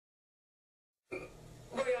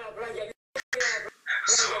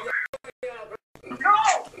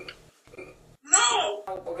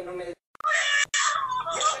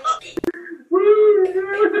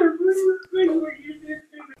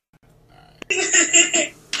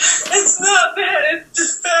It's not that, it's the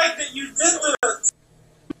fact that you did this.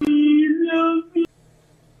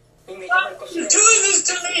 You're doing this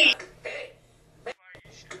to me.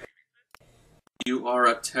 You are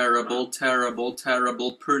a terrible, terrible,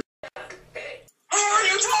 terrible person. Who are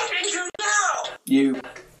you talking to now? You. You're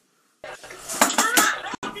not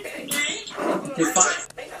talking to me. Okay, fine.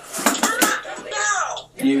 Now.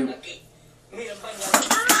 You. You're not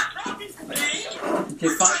talking to me. Okay,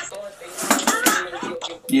 fine.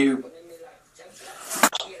 You.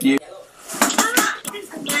 You.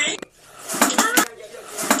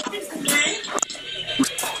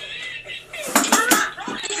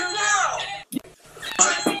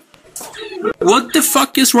 What the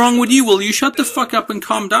fuck is wrong with you? Will you shut the fuck up and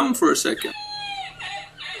calm down for a second?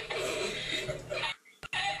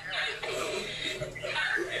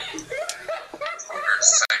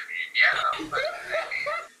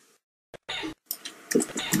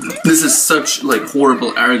 This is such, like,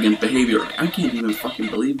 horrible, arrogant behavior. I can't even fucking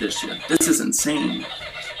believe this shit. This is insane.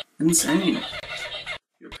 Insane.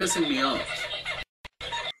 You're pissing me off.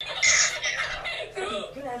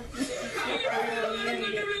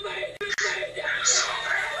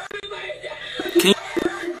 Can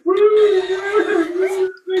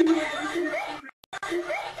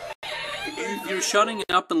you're shutting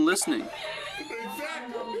up and listening.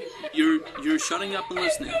 You're shutting up and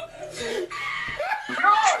listening.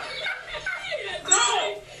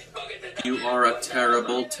 You are a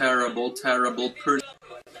terrible, terrible, terrible person.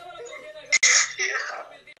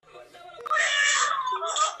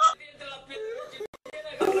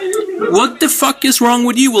 What the fuck is wrong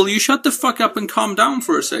with you? Will you shut the fuck up and calm down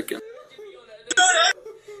for a second?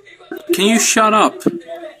 Can you shut up?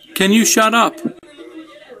 Can you shut up?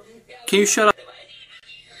 Can you shut up?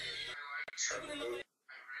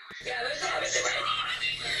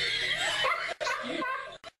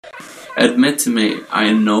 Admit to me,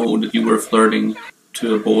 I know that you were flirting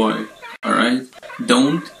to a boy, alright?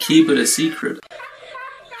 Don't keep it a secret.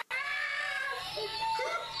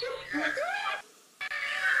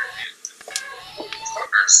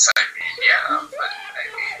 Yeah, but I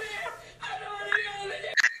mean,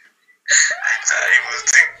 I thought he was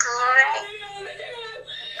a girl.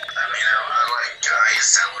 I mean, I like guys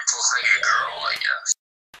that look like a girl, I guess.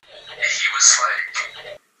 And he was like,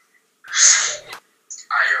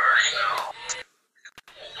 I already know.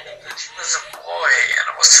 And he was a boy, and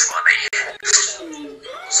it was funny.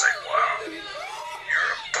 I was like, wow,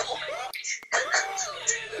 you're a boy.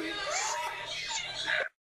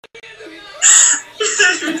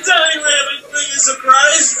 You're telling me everything is a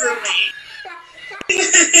surprise for me.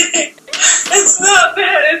 It's not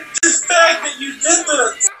that, it's the fact that you did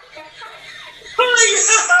this. Oh my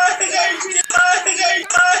god,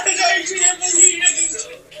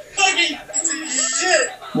 fucking shit.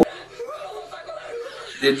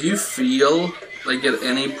 Did you feel, like, at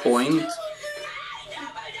any point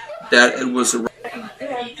that it was a...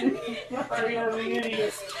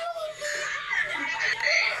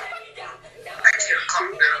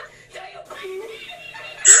 Calm down.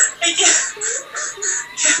 I can't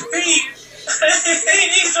breathe. I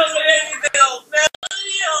need somebody to help.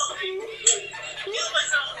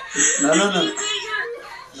 No.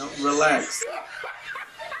 No, relax.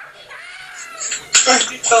 I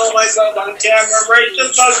can tell myself on camera right the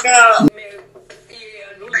fuck now.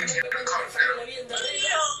 I can't calm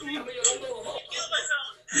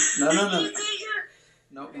down.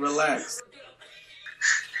 No, relax.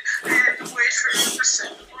 I had to wait for him to say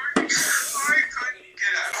the word, or I couldn't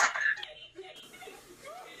get out of it.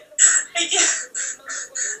 I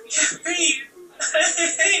can't breathe. I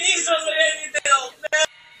need somebody to help.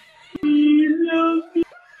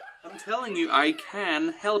 I'm telling you, I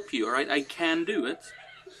can help you, alright? I can do it.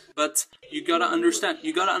 But you gotta understand,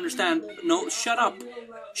 no, shut up.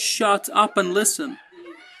 Shut up and listen.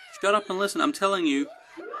 Shut up and listen, I'm telling you.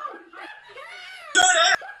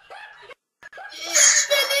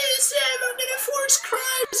 I'm gonna force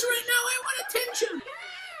crimes right now, I want attention.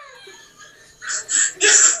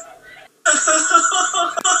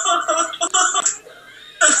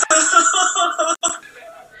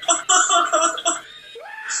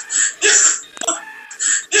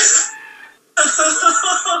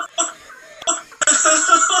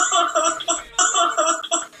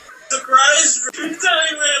 Surprise! You're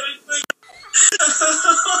telling me everything.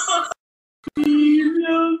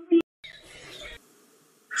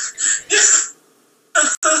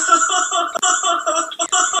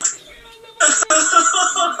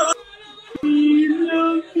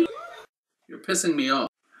 pissing me off.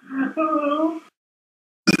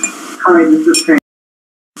 Hi, this is Frank.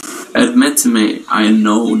 Admit to me, I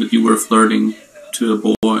know that you were flirting to a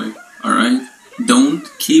boy, alright? Don't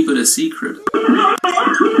keep it a secret.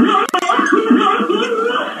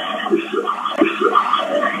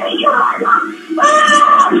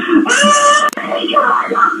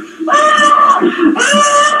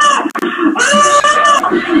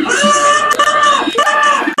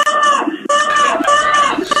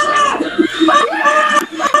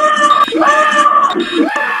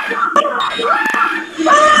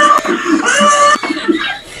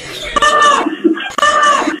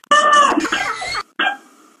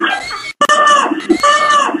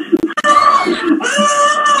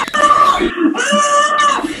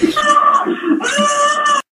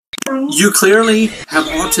 You clearly have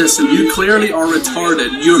autism. You clearly are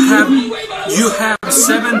retarded. You have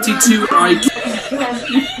 72 IQ.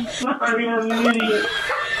 Sorry, I'm an idiot.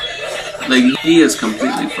 Like, he is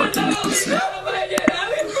completely fucking insane.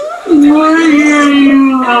 Why can't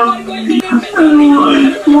you love me?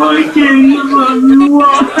 Why can't you love me?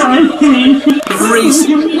 Why?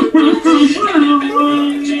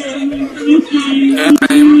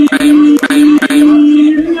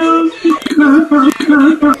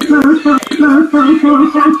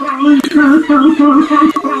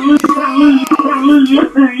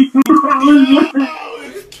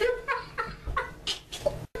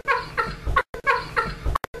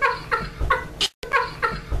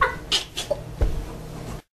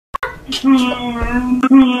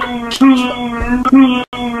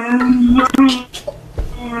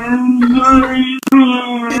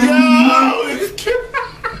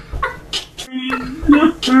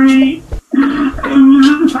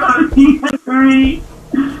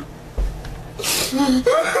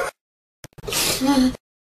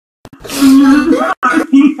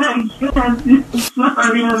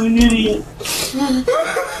 Sorry, I'm an idiot.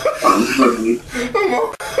 I'm sorry.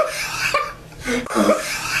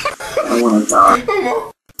 I wanna die.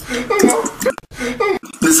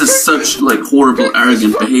 This is such, like, horrible,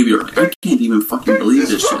 arrogant behavior. Like, I can't even fucking believe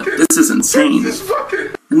this shit. This is insane.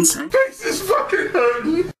 Insane. Face is fucking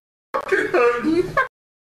hurting. Fucking hurting.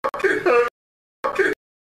 Fucking hurting. Fucking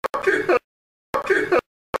hurting. Fucking hurting.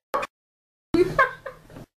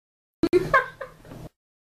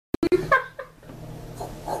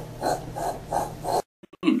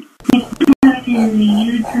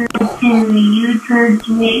 You turned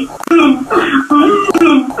me. Oh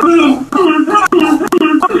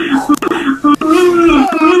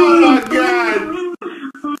my god!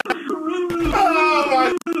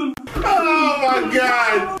 Oh my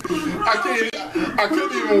god! I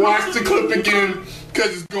couldn't even watch the clip again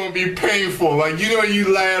because it's gonna be painful. Like, you know,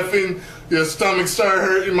 you laughing, your stomach start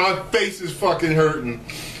hurting, my face is fucking hurting.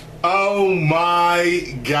 Oh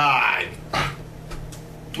my god!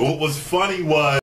 What was funny was